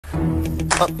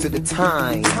Up to the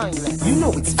time. You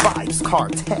know it's Vybz,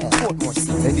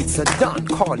 Kartel, and it's a Don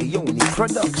Corleone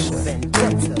production.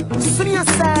 So you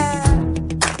said,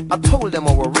 I told them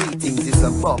our ratings is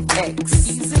above X.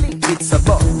 Easily, it's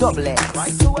above double X.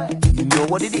 Right away. You know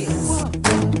what it is.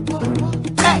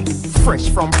 Hey, fresh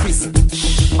from prison,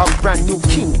 a brand new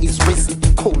king is risen,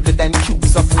 colder than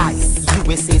cubes of ice.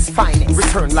 USA's finest,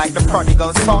 return like the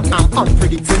prodigal son. I'm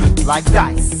unpredictable like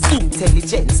dice.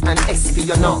 Intelligence and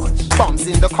espionage, bombs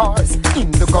in the cars,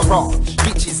 in the garage,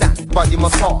 bitches and body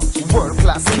massage,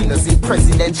 world-class killers in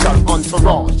presidential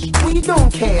entourage. We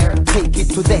don't care, take it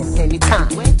to them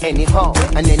anytime, anyhow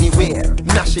and anywhere.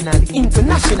 Nationally,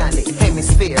 internationally,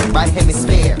 hemisphere by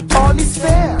hemisphere. All is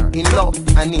fair in love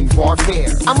and in warfare.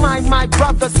 Am I my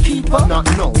brother's keeper? Not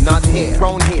no, not here.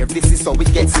 Round here, this is how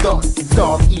it gets done.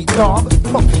 Dog eat dog,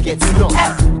 puppy gets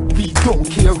none. We don't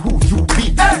care who you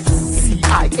be.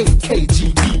 CIA,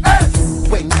 KGB.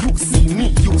 When you see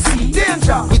me, you see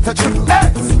danger with a triple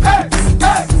X.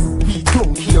 We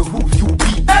don't care who you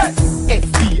be.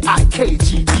 FBI,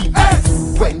 KGB.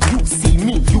 When you see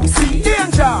me, you see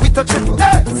danger with a triple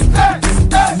X.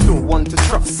 No one to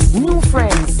trust. New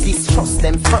friends, distrust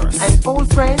them first, and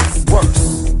old friends,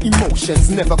 worse. Emotions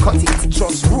never cut it.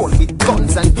 Just roll with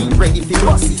guns and be ready for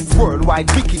bust it. Worldwide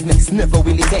wickedness never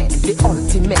will it end. The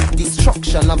ultimate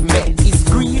destruction of men is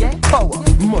greed, power,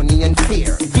 money and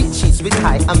fear. Bitches with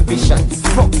high ambitions,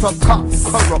 fucked up cops,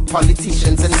 corrupt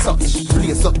politicians and such.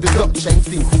 Blaze up the Dutch and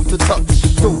think who to touch.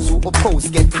 Those who oppose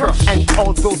get crushed, and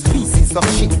all those pieces of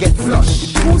shit get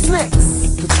flushed. Who's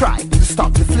next to try to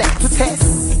stop the flex, to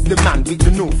test the man with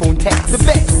the no phone text? The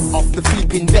best of the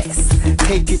flipping best.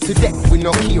 Take it to them, we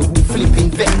no care who flipping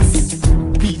best.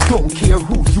 We don't care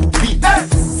who you be.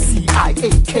 CIA,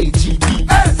 KGB.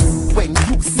 When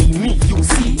you see me, you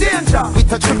see danger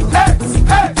with a triple X.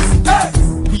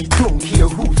 We don't care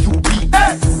who you be.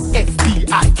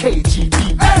 FBI,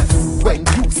 KGB. When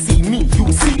you see me,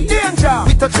 you see danger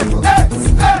with a triple X.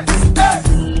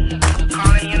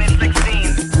 Calling Unit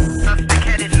 16. Suspect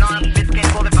headed north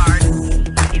Biscayne Boulevard.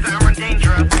 He's armed and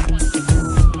dangerous.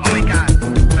 Oh my God,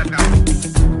 let's go.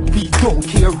 We don't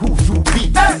care who you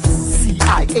be.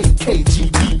 CIA,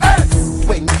 KGB.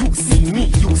 When you see me,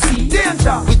 you see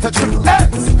danger with a triple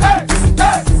X.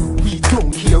 We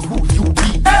don't care who you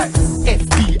be.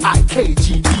 FBI,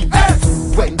 KGB.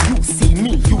 When you see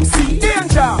me, you see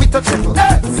danger with a triple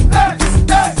X.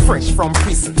 Fresh from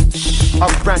prison,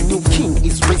 a brand new king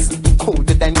is risen,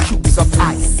 colder than cubes of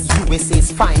ice.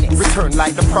 USA's finest, return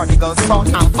like the prodigal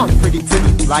son. I'm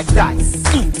unpredictable like dice.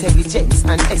 Intelligence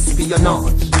and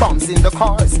espionage, bombs in the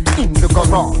cars, in the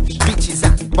garage, bitches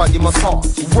and body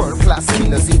massage, world-class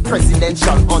killers in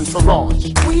presidential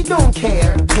entourage. We don't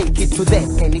care, take it to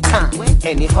them anytime,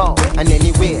 anyhow and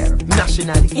anywhere.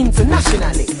 Nationally,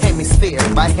 internationally, hemisphere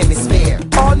by hemisphere.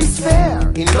 All is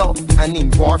fair in love and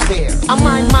in warfare. Am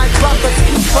I my brother's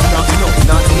keeper? No,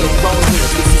 not here.